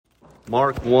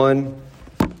Mark 1,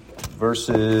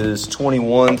 verses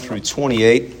 21 through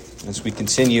 28, as we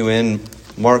continue in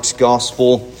Mark's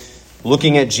Gospel,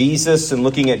 looking at Jesus and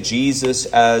looking at Jesus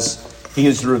as he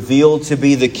is revealed to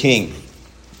be the King.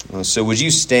 So would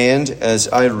you stand as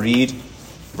I read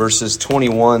verses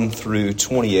 21 through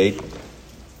 28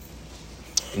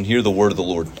 and hear the word of the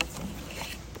Lord.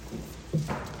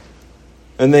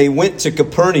 And they went to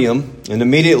Capernaum, and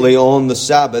immediately on the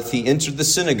Sabbath he entered the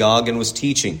synagogue and was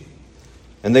teaching.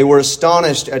 And they were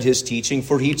astonished at his teaching,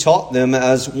 for he taught them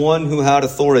as one who had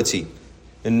authority,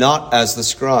 and not as the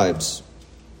scribes.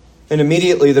 And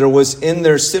immediately there was in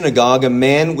their synagogue a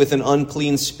man with an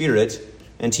unclean spirit,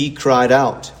 and he cried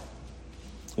out,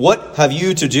 "What have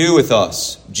you to do with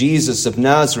us, Jesus of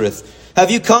Nazareth?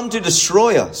 Have you come to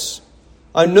destroy us?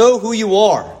 I know who you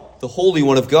are, the Holy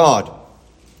One of God."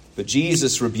 But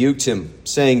Jesus rebuked him,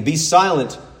 saying, "Be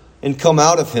silent and come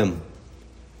out of him."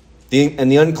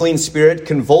 And the unclean spirit,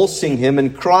 convulsing him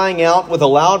and crying out with a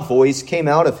loud voice, came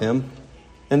out of him.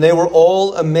 And they were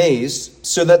all amazed,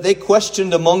 so that they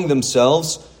questioned among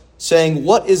themselves, saying,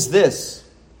 "What is this?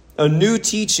 A new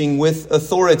teaching with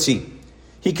authority.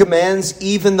 He commands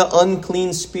even the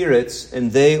unclean spirits,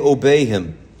 and they obey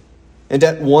him." And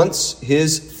at once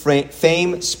his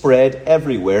fame spread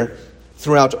everywhere,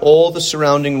 throughout all the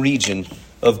surrounding region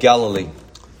of Galilee.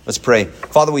 Let's pray.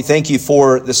 Father, we thank you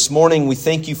for this morning. We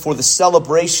thank you for the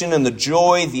celebration and the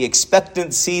joy, the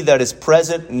expectancy that is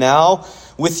present now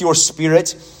with your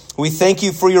Spirit. We thank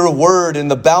you for your word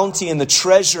and the bounty and the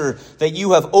treasure that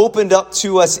you have opened up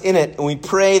to us in it. And we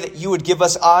pray that you would give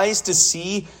us eyes to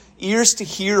see, ears to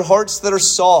hear, hearts that are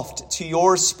soft to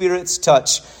your Spirit's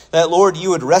touch. That, Lord, you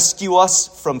would rescue us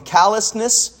from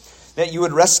callousness, that you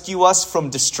would rescue us from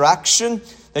distraction,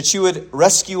 that you would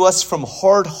rescue us from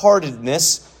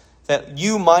hard-heartedness, that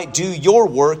you might do your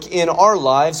work in our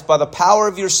lives by the power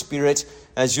of your Spirit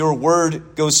as your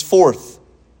word goes forth.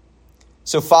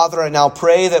 So, Father, I now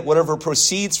pray that whatever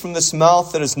proceeds from this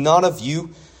mouth that is not of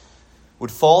you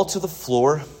would fall to the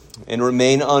floor and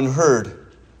remain unheard.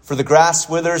 For the grass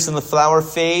withers and the flower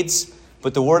fades,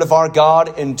 but the word of our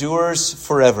God endures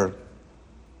forever.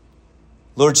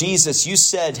 Lord Jesus, you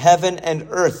said heaven and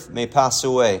earth may pass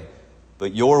away,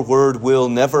 but your word will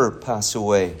never pass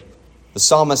away. The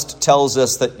psalmist tells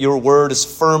us that your word is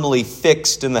firmly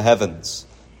fixed in the heavens.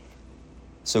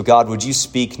 So God, would you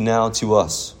speak now to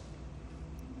us?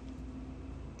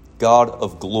 God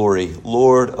of glory,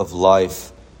 Lord of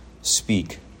life,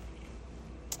 speak.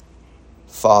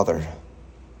 Father,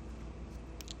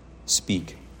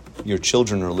 speak. Your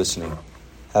children are listening.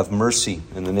 Have mercy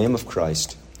in the name of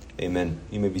Christ. Amen.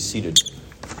 You may be seated.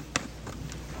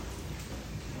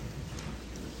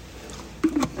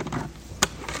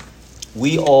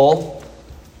 We all,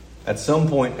 at some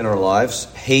point in our lives,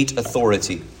 hate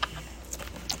authority.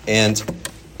 And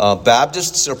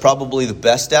Baptists are probably the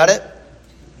best at it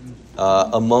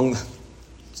among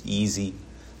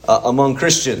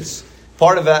Christians.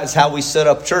 Part of that is how we set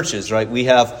up churches, right? We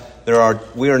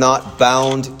are not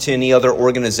bound to any other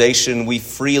organization. We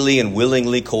freely and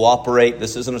willingly cooperate.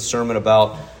 This isn't a sermon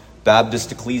about Baptist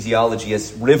ecclesiology,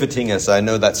 as riveting as I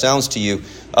know that sounds to you.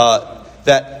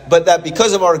 That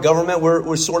because of our government,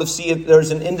 we're sort of seeing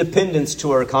there's an independence to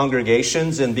our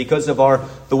congregations, and because of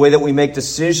the way that we make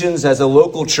decisions as a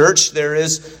local church, there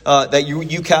is that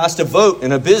you cast a vote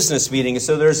in a business meeting, and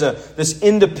so there's this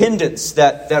independence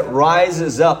that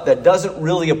rises up that doesn't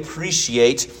really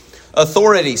appreciate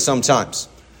authority sometimes.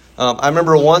 I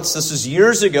remember once, this was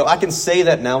years ago. I can say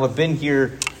that now. I've been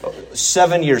here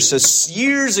 7 years. So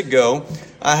years ago,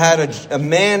 I had a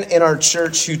man in our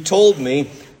church who told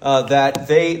me that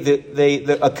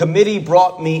a committee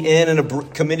brought me in and a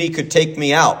committee could take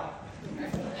me out.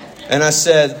 And I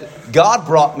said, God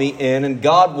brought me in and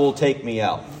God will take me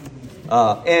out.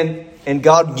 And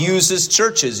God uses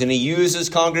churches and he uses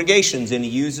congregations and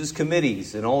he uses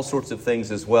committees and all sorts of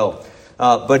things as well.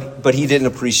 But he didn't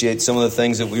appreciate some of the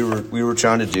things that we were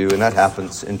trying to do, and that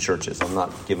happens in churches. I'm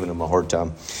not giving him a hard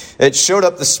time. It showed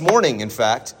up this morning, in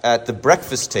fact, at the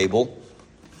breakfast table.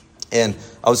 And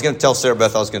I was going to tell Sarah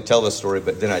Beth I was going to tell this story,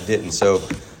 but then I didn't. So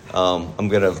I'm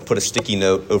going to put a sticky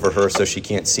note over her so she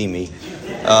can't see me.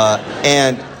 Our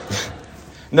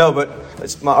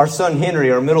son Henry,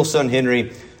 our middle son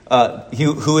Henry,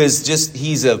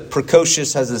 he's a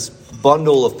precocious, has this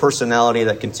bundle of personality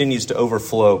that continues to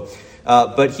overflow.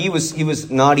 But he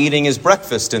was not eating his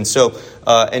breakfast, and so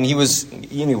he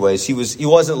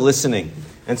wasn't listening.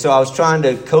 And so I was trying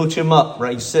to coach him up,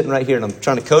 right? He's sitting right here, and I'm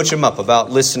trying to coach him up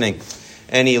about listening.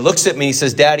 And he looks at me and he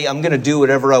says, "Daddy, I'm going to do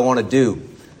whatever I want to do."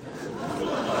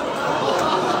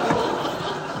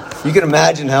 You can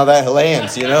imagine how that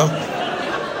lands, you know?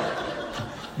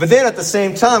 But then at the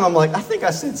same time, I'm like, I think I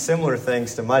said similar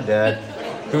things to my dad,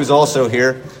 who's also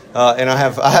here. And I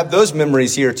have those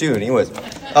memories here too, anyways.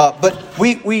 But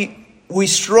we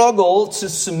struggle to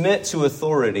submit to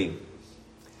authority.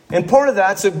 And part of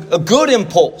that's a good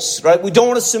impulse, right? We don't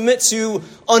want to submit to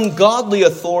ungodly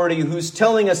authority who's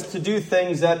telling us to do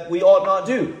things that we ought not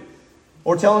do.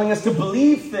 Or telling us to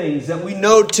believe things that we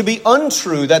know to be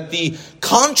untrue, that the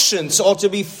conscience ought to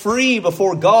be free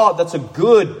before God. That's a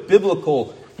good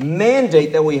biblical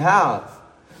mandate that we have.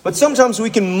 But sometimes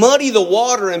we can muddy the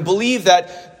water and believe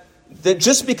that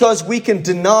just because we can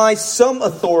deny some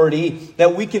authority,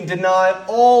 that we can deny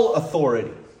all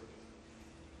authority.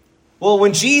 Well,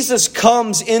 when Jesus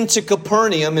comes into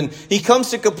Capernaum, and he comes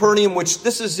to Capernaum, which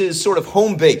this is his sort of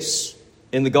home base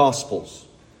in the Gospels.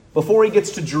 Before he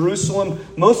gets to Jerusalem,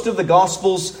 most of the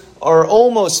Gospels are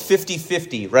almost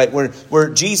 50-50, right? Where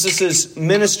Jesus'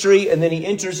 ministry, and then he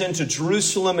enters into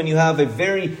Jerusalem, and you have a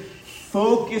very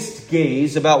focused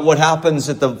gaze about what happens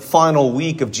at the final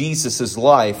week of Jesus'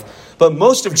 life. But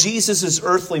most of Jesus'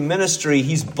 earthly ministry,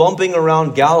 he's bumping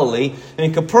around Galilee.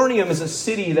 And Capernaum is a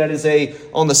city that is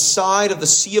on the side of the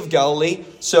Sea of Galilee.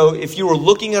 So if you were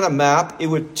looking at a map, it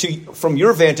would, from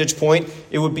your vantage point,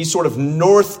 it would be sort of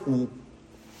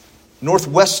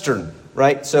northwestern,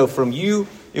 right? So from you,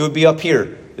 it would be up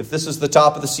here. If this is the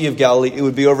top of the Sea of Galilee, it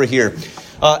would be over here.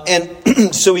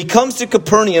 And so he comes to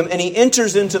Capernaum and he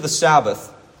enters into the Sabbath.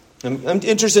 And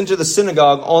enters into the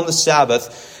synagogue on the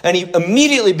Sabbath. And he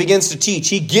immediately begins to teach.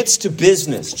 He gets to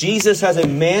business. Jesus has a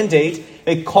mandate,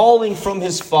 a calling from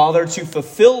his Father to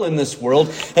fulfill in this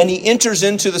world. And he enters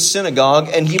into the synagogue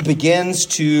and he begins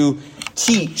to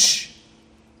teach.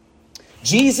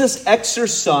 Jesus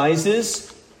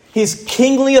exercises his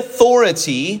kingly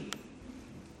authority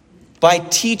by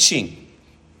teaching.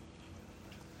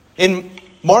 In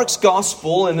Mark's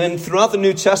gospel and then throughout the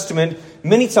New Testament,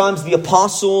 many times the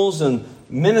apostles and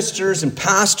ministers and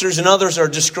pastors and others are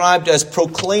described as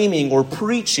proclaiming or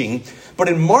preaching. But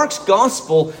in Mark's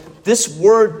gospel, this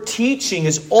word teaching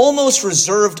is almost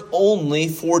reserved only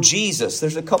for Jesus.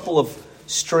 There's a couple of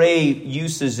stray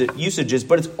usages,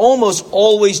 but it's almost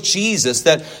always Jesus.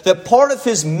 That part of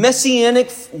his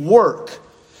messianic work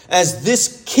as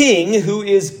this king who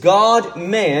is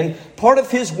God-man, part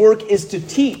of his work is to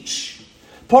teach.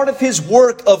 Part of his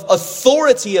work of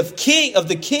authority of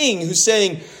the king who's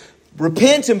saying,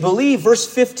 repent and believe. Verse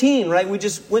 15, right? We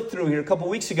just went through here a couple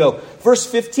weeks ago. Verse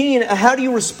 15, how do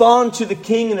you respond to the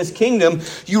king and his kingdom?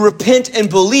 You repent and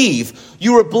believe.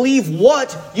 You believe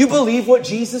what? You believe what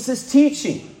Jesus is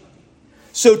teaching.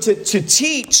 So to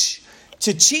teach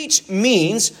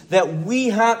means that we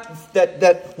have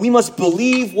that we must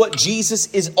believe what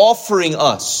Jesus is offering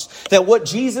us. That what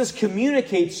Jesus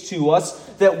communicates to us,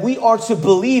 that we are to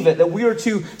believe it, that we are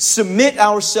to submit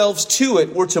ourselves to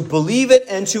it. We're to believe it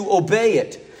and to obey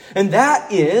it. And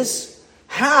that is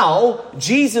how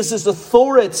Jesus'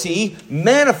 authority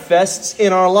manifests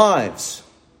in our lives.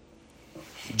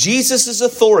 Jesus'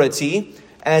 authority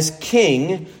as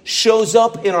king shows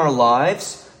up in our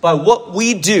lives by what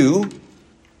we do.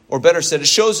 Or better said, it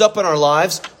shows up in our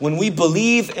lives when we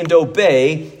believe and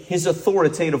obey his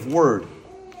authoritative word.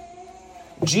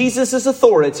 Jesus'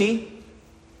 authority,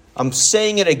 I'm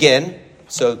saying it again,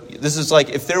 so this is like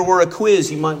if there were a quiz,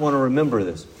 you might want to remember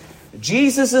this.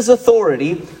 Jesus'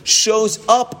 authority shows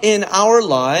up in our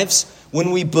lives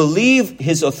when we believe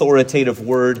his authoritative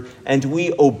word and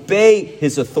we obey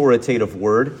his authoritative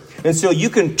word. And so you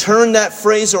can turn that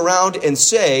phrase around and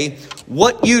say,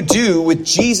 what you do with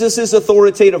Jesus'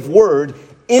 authoritative word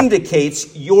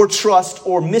indicates your trust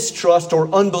or mistrust or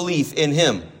unbelief in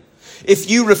him. If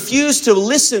you refuse to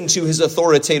listen to his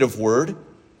authoritative word,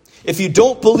 if you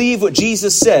don't believe what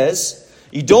Jesus says,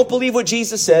 you don't believe what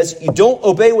Jesus says, you don't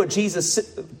obey what he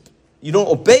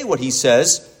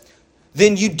says,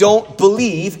 then you don't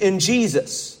believe in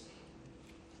Jesus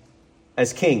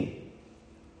as king.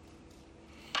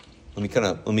 Let me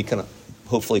kind of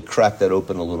hopefully crack that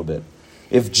open a little bit.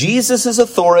 If Jesus'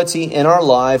 authority in our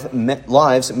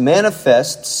lives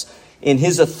manifests in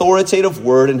his authoritative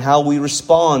word and how we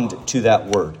respond to that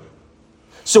word.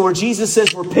 So where Jesus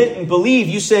says repent and believe,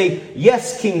 you say,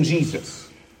 yes, King Jesus.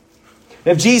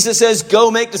 If Jesus says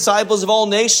go make disciples of all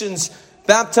nations,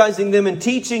 baptizing them and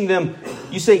teaching them,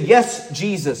 you say, yes,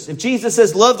 Jesus. If Jesus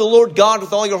says love the Lord God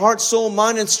with all your heart, soul,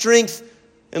 mind, and strength,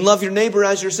 and love your neighbor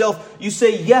as yourself, you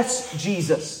say, yes,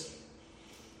 Jesus.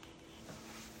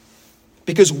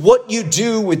 Because what you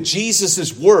do with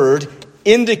Jesus' word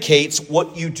indicates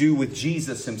what you do with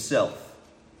Jesus himself.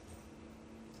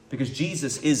 Because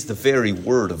Jesus is the very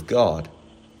word of God.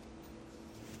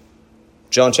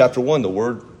 John chapter 1, the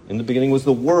word In the beginning was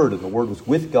the Word, and the Word was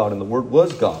with God, and the Word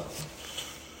was God.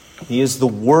 He is the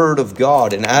Word of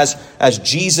God. And as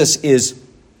Jesus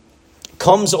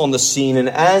comes on the scene, and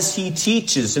as he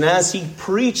teaches, and as he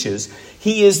preaches,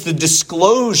 he is the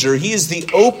disclosure, he is the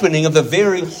opening of the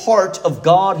very heart of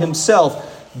God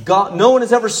himself. God, no one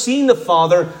has ever seen the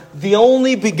Father. The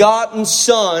only begotten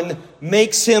Son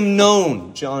makes him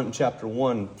known. John chapter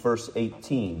 1, verse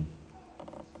 18.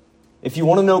 If you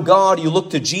want to know God, you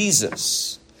look to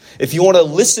Jesus. If you want to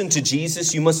listen to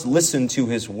Jesus, you must listen to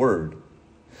his word.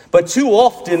 But too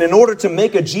often, in order to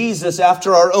make a Jesus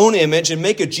after our own image and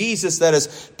make a Jesus that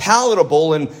is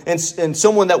palatable and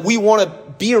someone that we want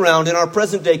to be around in our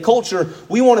present day culture,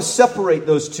 we want to separate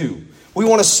those two. We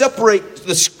want to separate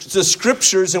the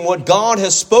scriptures and what God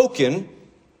has spoken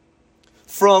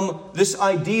from this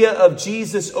idea of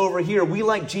Jesus over here. We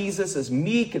like Jesus as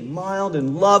meek and mild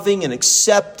and loving and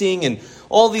accepting and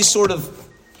all these sort of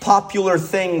popular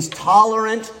things,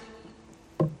 tolerant.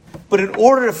 But in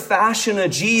order to fashion a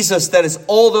Jesus that is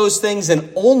all those things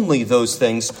and only those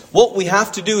things, what we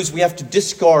have to do is we have to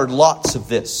discard lots of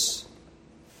this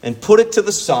and put it to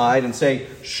the side and say,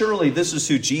 surely this is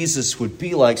who Jesus would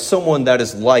be like, someone that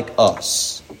is like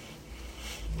us.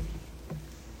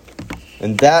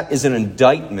 And that is an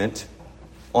indictment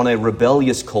on a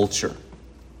rebellious culture.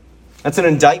 That's an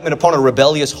indictment upon a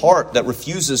rebellious heart that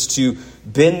refuses to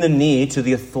bend the knee to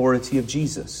the authority of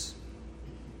Jesus.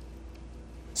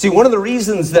 See, one of the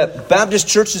reasons that Baptist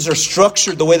churches are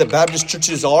structured the way that Baptist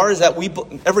churches are is that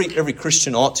every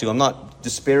Christian ought to, I'm not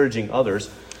disparaging others,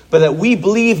 but that we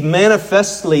believe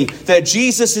manifestly that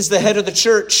Jesus is the head of the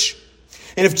church.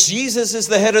 And if Jesus is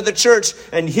the head of the church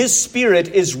and his Spirit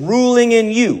is ruling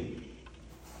in you,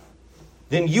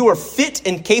 then you are fit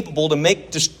and capable to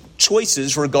make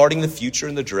choices regarding the future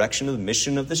and the direction of the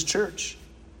mission of this church.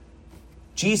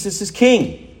 Jesus is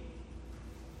king.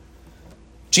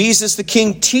 Jesus the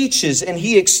King teaches and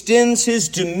he extends his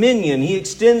dominion. He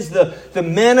extends the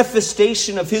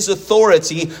manifestation of his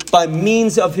authority by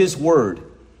means of his word.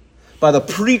 By the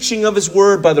preaching of his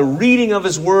word, by the reading of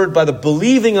his word, by the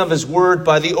believing of his word,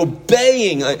 by the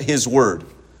obeying his word.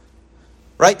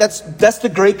 Right? That's the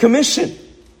Great Commission.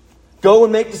 Go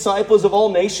and make disciples of all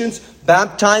nations,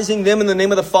 baptizing them in the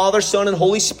name of the Father, Son, and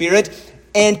Holy Spirit,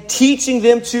 and teaching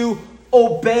them to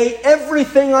obey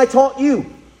everything I taught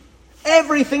you.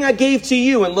 Everything I gave to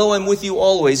you, and lo, I'm with you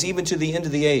always, even to the end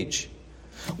of the age.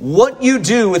 What you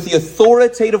do with the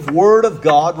authoritative Word of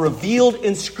God revealed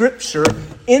in Scripture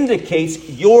indicates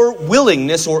your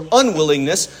willingness or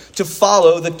unwillingness to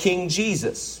follow the King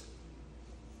Jesus.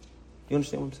 You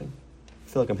understand what I'm saying? I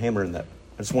feel like I'm hammering that.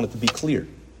 I just want it to be clear.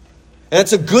 And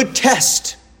it's a good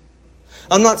test.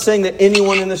 I'm not saying that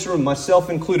anyone in this room, myself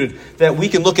included, that we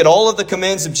can look at all of the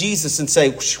commands of Jesus and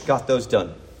say, got those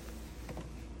done.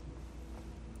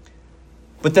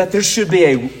 But that there should be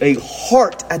a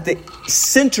heart at the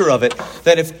center of it.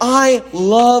 That if I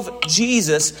love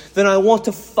Jesus, then I want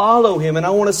to follow him. And I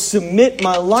want to submit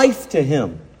my life to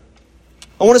him.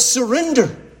 I want to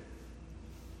surrender.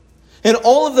 And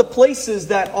all of the places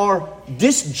that are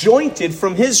disjointed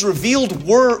from his revealed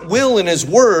will in his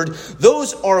word,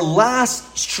 those are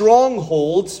last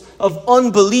strongholds of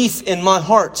unbelief in my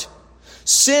heart.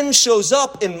 Sin shows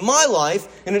up in my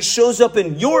life and it shows up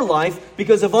in your life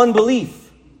because of unbelief.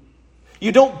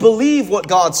 You don't believe what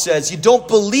God says. You don't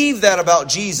believe that about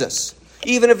Jesus,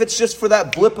 even if it's just for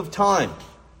that blip of time.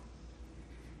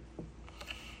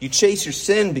 You chase your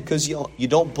sin because you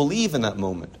don't believe in that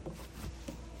moment.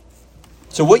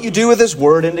 So what you do with his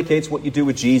word indicates what you do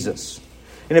with Jesus.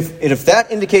 And if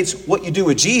that indicates what you do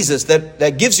with Jesus,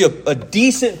 that gives you a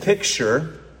decent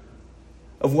picture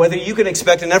of whether you can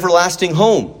expect an everlasting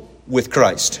home with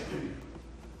Christ.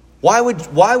 Why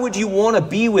would you want to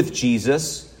be with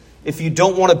Jesus if you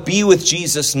don't want to be with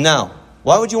Jesus now?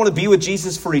 Why would you want to be with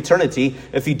Jesus for eternity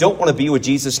if you don't want to be with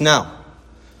Jesus now?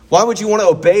 Why would you want to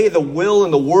obey the will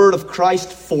and the word of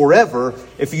Christ forever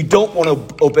if you don't want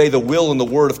to obey the will and the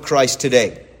word of Christ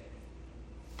today?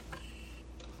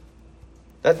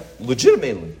 That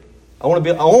legitimately, I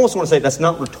almost want to say that's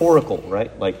not rhetorical,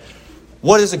 right? Like,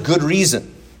 what is a good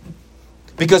reason?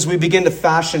 Because we begin to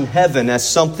fashion heaven as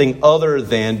something other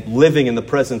than living in the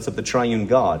presence of the triune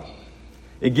God.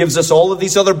 It gives us all of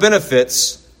these other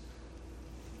benefits.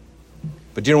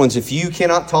 But dear ones, if you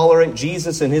cannot tolerate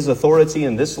Jesus and his authority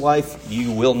in this life,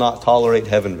 you will not tolerate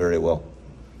heaven very well.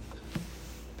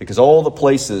 Because all the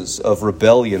places of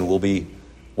rebellion will be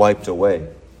wiped away.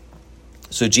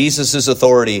 So Jesus'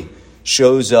 authority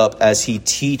shows up as he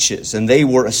teaches. And they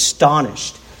were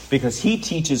astonished because he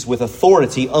teaches with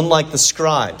authority, unlike the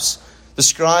scribes. The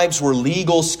scribes were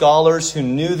legal scholars who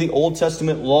knew the Old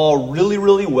Testament law really,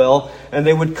 really well, and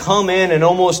they would come in and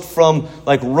almost from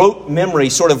like rote memory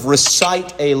sort of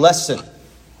recite a lesson.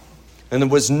 And there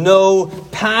was no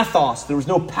pathos, there was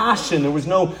no passion, there was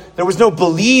no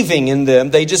believing in them.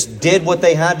 They just did what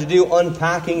they had to do,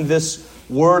 unpacking this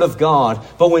Word of God.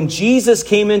 But when Jesus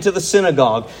came into the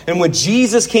synagogue, and when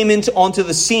Jesus came onto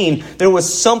the scene, there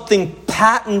was something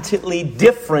patently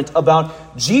different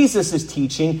about Jesus'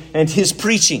 teaching and his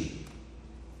preaching.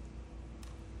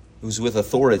 It was with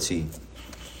authority.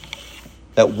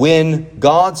 That when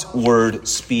God's Word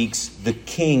speaks, the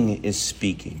King is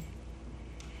speaking.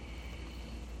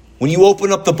 When you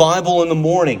open up the Bible in the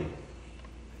morning,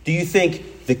 do you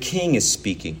think the King is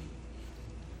speaking?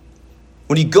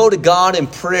 When you go to God in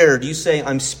prayer, do you say,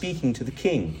 I'm speaking to the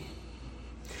King?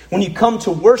 When you come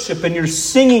to worship and you're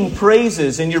singing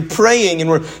praises and you're praying and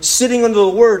we're sitting under the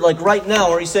Word like right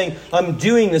now, are you saying, I'm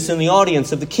doing this in the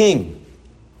audience of the King?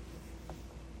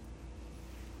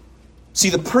 See,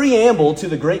 the preamble to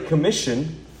the Great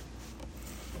Commission,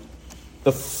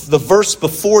 the verse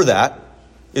before that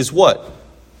is what?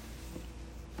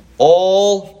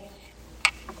 All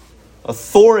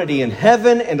authority in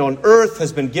heaven and on earth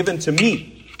has been given to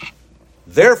me.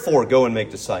 Therefore, go and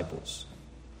make disciples.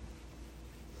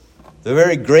 The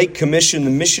very Great Commission,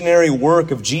 the missionary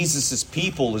work of Jesus'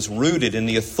 people is rooted in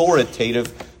the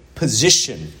authoritative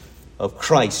position of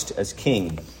Christ as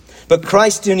King. But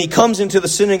Christ, when he comes into the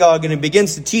synagogue and he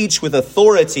begins to teach with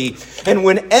authority, and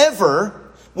whenever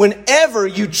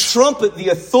you trumpet the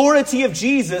authority of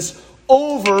Jesus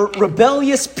over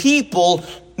rebellious people,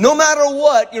 no matter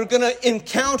what, you're going to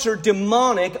encounter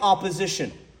demonic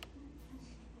opposition.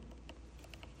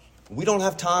 We don't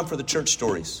have time for the church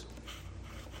stories.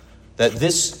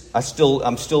 I'm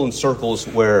still in circles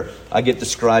where I get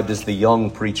described as the young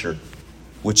preacher,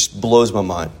 which blows my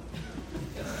mind.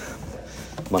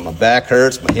 My back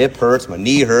hurts, my hip hurts, my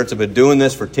knee hurts. I've been doing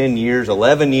this for 10 years,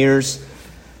 11 years.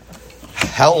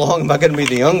 How long am I going to be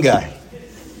the young guy?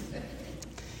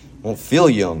 I won't feel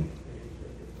young.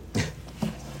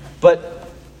 But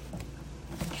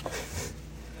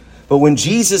when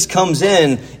Jesus comes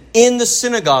in the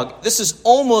synagogue, this is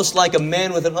almost like a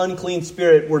man with an unclean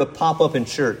spirit were to pop up in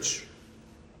church.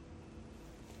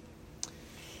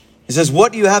 He says,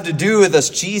 what do you have to do with us,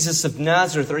 Jesus of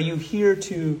Nazareth? Are you here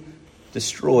to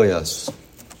destroy us?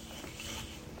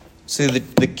 See,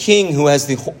 the king who has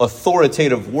the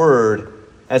authoritative word,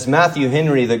 as Matthew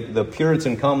Henry, the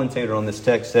Puritan commentator on this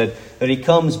text, said, that he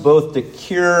comes both to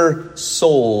cure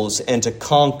souls and to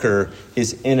conquer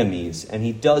his enemies. And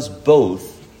he does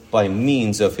both by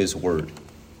means of his word.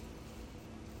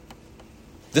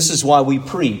 This is why we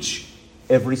preach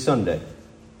every Sunday.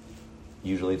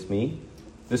 Usually it's me.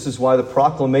 This is why the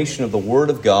proclamation of the Word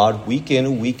of God, week in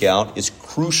and week out, is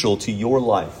crucial to your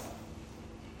life.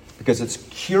 Because it's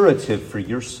curative for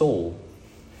your soul.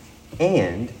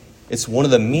 And it's one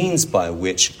of the means by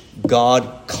which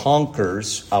God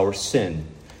conquers our sin.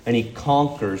 And he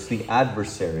conquers the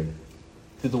adversary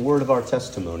through the word of our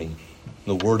testimony,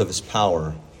 the word of his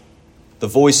power. The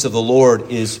voice of the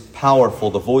Lord is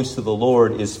powerful. The voice of the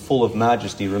Lord is full of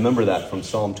majesty. Remember that from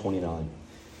Psalm 29.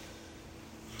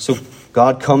 So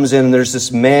God comes in and there's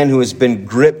this man who has been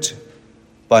gripped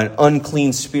by an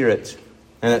unclean spirit.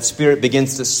 And that spirit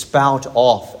begins to spout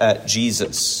off at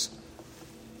Jesus.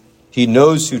 He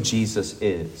knows who Jesus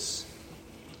is.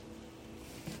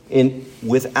 And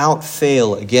without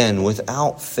fail,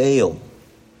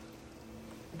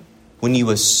 when you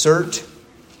assert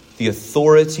the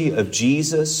authority of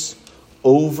Jesus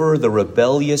over the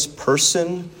rebellious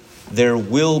person, there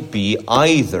will be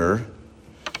either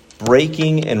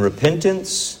breaking and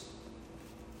repentance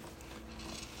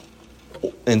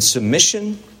and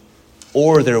submission,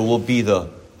 or there will be the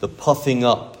puffing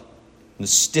up, the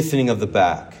stiffening of the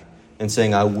back, and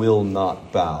saying, I will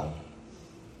not bow.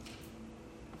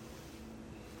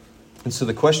 And so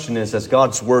the question is, as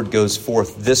God's word goes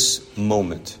forth this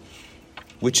moment,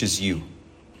 which is you?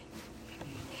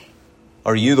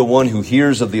 Are you the one who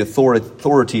hears of the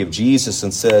authority of Jesus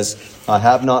and says, I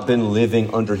have not been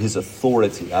living under his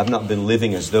authority. I have not been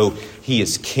living as though he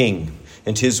is king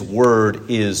and his word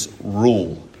is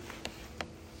rule.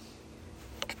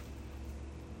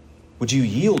 Would you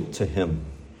yield to him?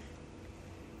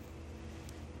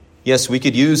 Yes, we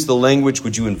could use the language,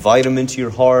 would you invite him into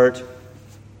your heart?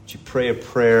 Would you pray a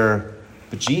prayer?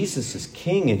 But Jesus is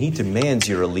king and he demands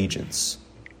your allegiance.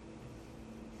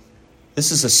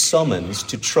 This is a summons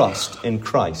to trust in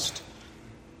Christ.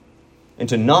 And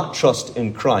to not trust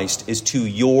in Christ is to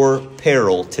your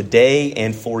peril today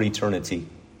and for eternity.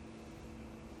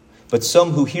 But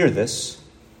some who hear this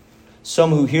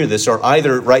Some who hear this are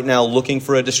either right now looking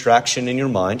for a distraction in your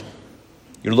mind.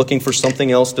 You're looking for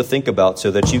something else to think about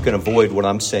so that you can avoid what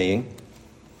I'm saying.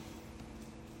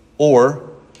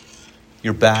 Or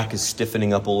your back is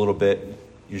stiffening up a little bit.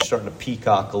 You're starting to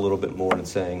peacock a little bit more and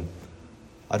saying,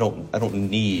 I don't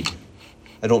need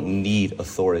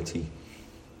authority.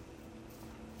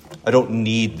 I don't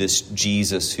need this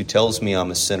Jesus who tells me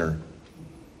I'm a sinner.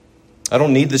 I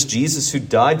don't need this Jesus who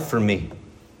died for me.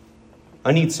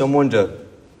 I need someone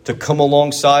to come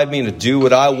alongside me and to do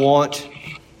what I want,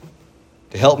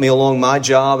 to help me along my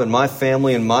job and my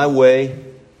family and my way.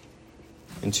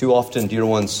 And too often, dear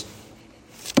ones,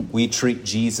 we treat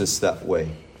Jesus that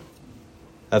way,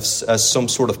 as some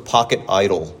sort of pocket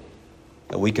idol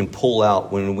that we can pull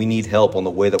out when we need help on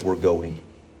the way that we're going.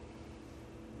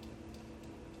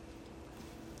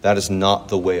 That is not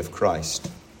the way of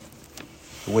Christ.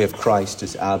 The way of Christ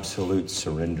is absolute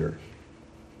surrender.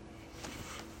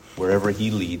 Wherever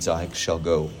he leads, I shall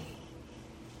go.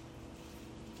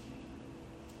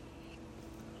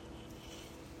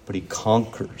 But he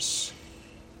conquers.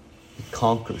 He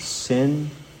conquers sin.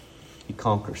 He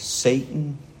conquers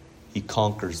Satan. He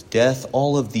conquers death.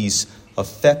 All of these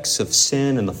effects of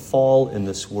sin and the fall in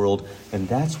this world. And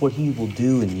that's what he will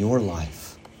do in your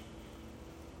life.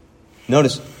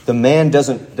 Notice, the man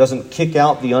doesn't kick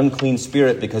out the unclean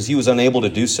spirit because he was unable to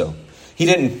do so. He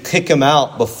didn't kick him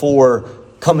out before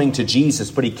coming to Jesus,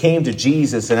 but he came to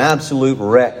Jesus an absolute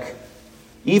wreck,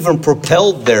 even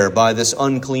propelled there by this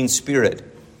unclean spirit.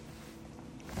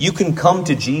 You can come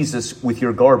to Jesus with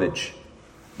your garbage.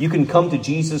 You can come to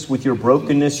Jesus with your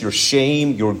brokenness, your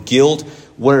shame, your guilt,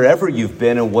 wherever you've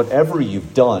been and whatever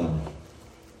you've done.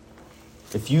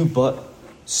 If you but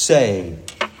say,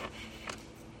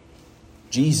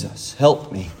 Jesus,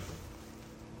 help me.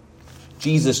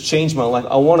 Jesus, change my life.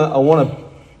 I want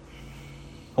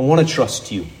to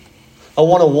trust you. I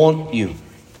want you.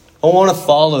 I want to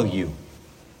follow you.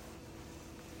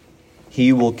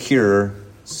 He will cure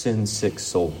sin-sick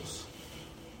souls.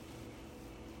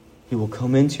 He will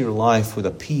come into your life with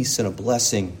a peace and a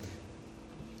blessing,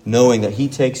 knowing that he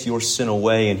takes your sin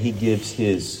away and he gives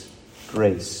his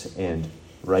grace and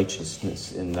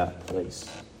righteousness in that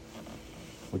place.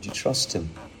 Would you trust him?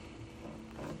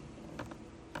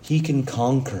 He can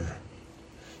conquer.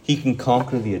 He can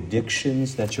conquer the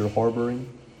addictions that you're harboring.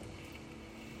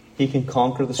 He can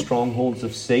conquer the strongholds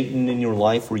of Satan in your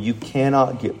life where you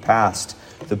cannot get past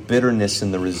the bitterness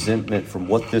and the resentment from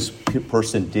what this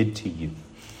person did to you.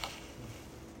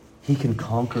 He can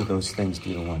conquer those things,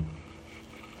 dear one.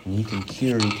 And he can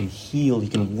cure, he can heal, he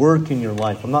can work in your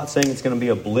life. I'm not saying it's going to be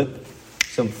a blip,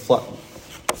 some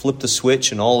flip the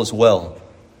switch and all is well.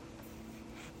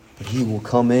 But he will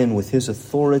come in with his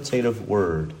authoritative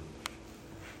word.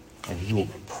 And he will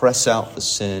press out the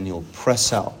sin. He'll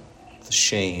press out the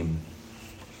shame.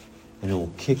 And he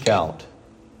will kick out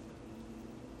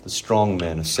the strong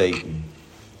man of Satan.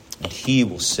 And he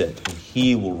will sit and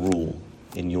he will rule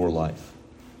in your life.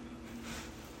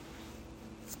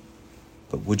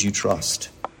 But would you trust?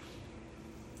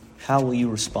 How will you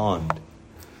respond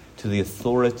to the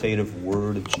authoritative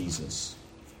word of Jesus?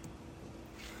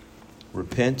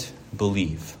 Repent,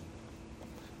 believe.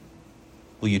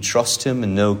 Will you trust him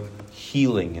and know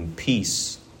healing and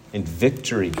peace and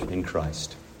victory in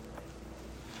Christ?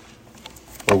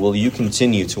 Or will you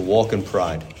continue to walk in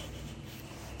pride?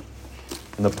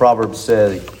 And the Proverbs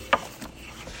say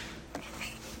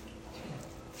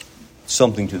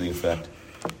something to the effect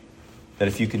that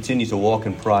if you continue to walk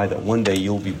in pride, that one day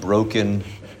you'll be broken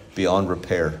beyond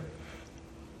repair.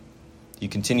 You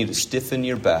continue to stiffen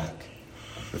your back,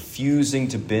 refusing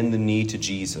to bend the knee to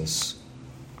Jesus.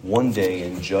 One day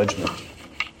in judgment,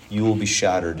 you will be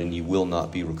shattered and you will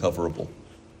not be recoverable.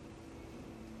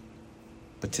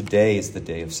 But today is the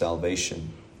day of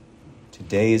salvation.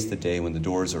 Today is the day when the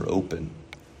doors are open.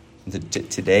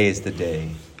 Today is the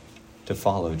day to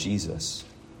follow Jesus.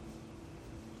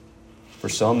 For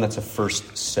some, that's a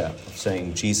first step of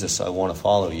saying, Jesus, I want to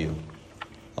follow you.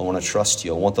 I want to trust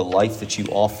you. I want the life that you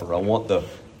offer. I want the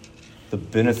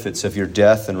benefits of your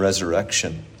death and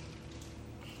resurrection.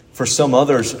 For some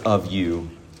others of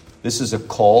you, this is a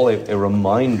call, a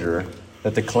reminder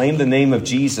that to claim the name of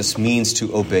Jesus means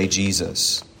to obey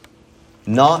Jesus.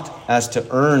 Not as to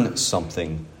earn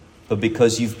something, but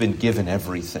because you've been given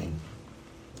everything.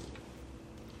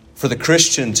 For the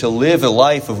Christian, to live a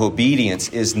life of obedience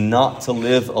is not to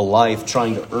live a life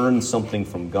trying to earn something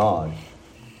from God.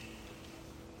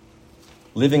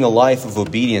 Living a life of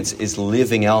obedience is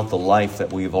living out the life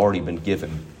that we've already been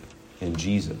given in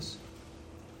Jesus.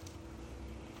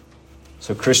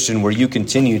 So, Christian, where you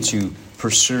continue to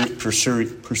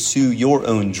pursue your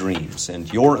own dreams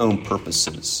and your own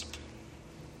purposes,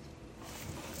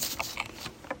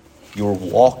 you're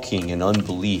walking in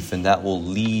unbelief, and that will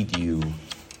lead you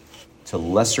to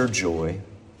lesser joy,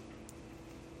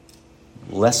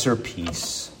 lesser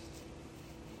peace.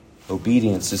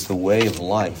 Obedience is the way of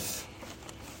life,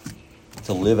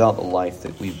 to live out the life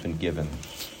that we've been given.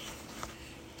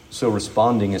 So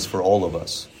responding is for all of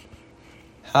us.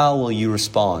 How will you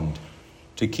respond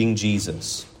to King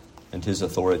Jesus and his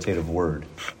authoritative word?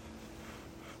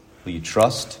 Will you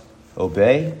trust,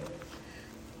 obey,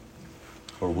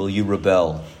 or will you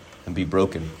rebel and be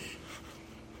broken?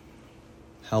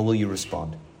 How will you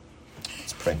respond?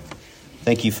 Let's pray.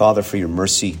 Thank you, Father, for your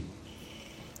mercy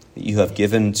that you have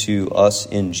given to us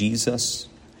in Jesus.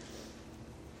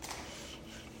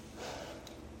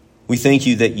 We thank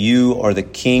you that you are the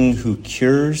King who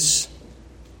cures.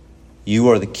 You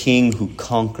are the King who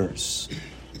conquers.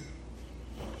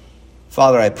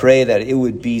 Father, I pray that it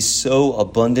would be so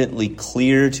abundantly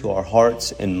clear to our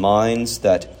hearts and minds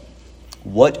that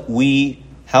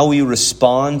how we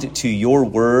respond to your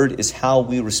word is how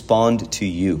we respond to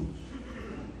you.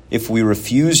 If we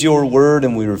refuse your word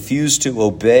and we refuse to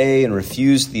obey and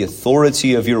refuse the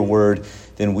authority of your word,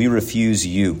 then we refuse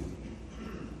you.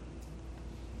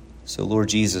 So, Lord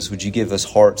Jesus, would you give us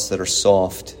hearts that are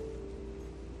soft?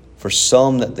 For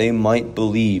some, that they might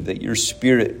believe, that your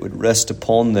Spirit would rest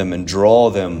upon them and draw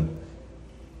them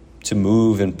to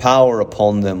move in power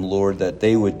upon them, Lord, that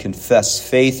they would confess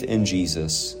faith in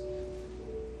Jesus,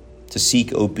 to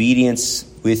seek obedience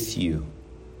with you,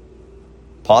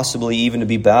 possibly even to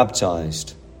be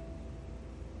baptized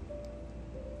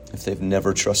if they've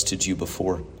never trusted you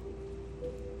before.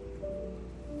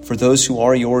 For those who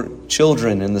are your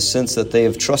children, in the sense that they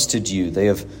have trusted you, they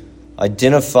have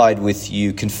identified with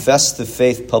you, confessed the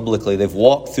faith publicly, they've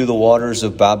walked through the waters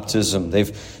of baptism,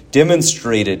 they've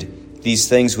demonstrated these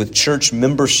things with church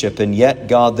membership, and yet,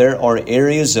 God, there are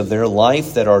areas of their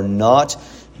life that are not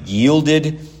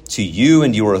yielded to you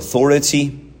and your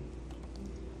authority.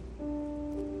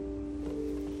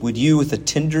 Would you, with the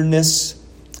tenderness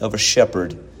of a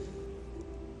shepherd,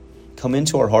 come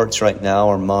into our hearts right now,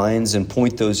 our minds, and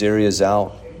point those areas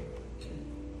out?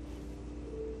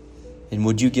 And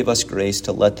would you give us grace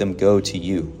to let them go to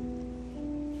you,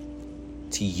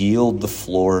 to yield the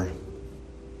floor,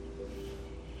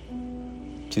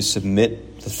 to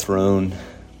submit the throne,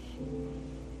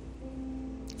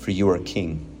 for you are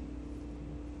King.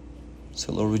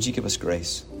 So, Lord, would you give us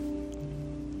grace?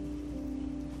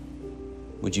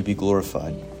 Would you be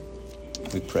glorified?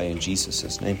 We pray in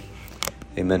Jesus' name.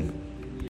 Amen.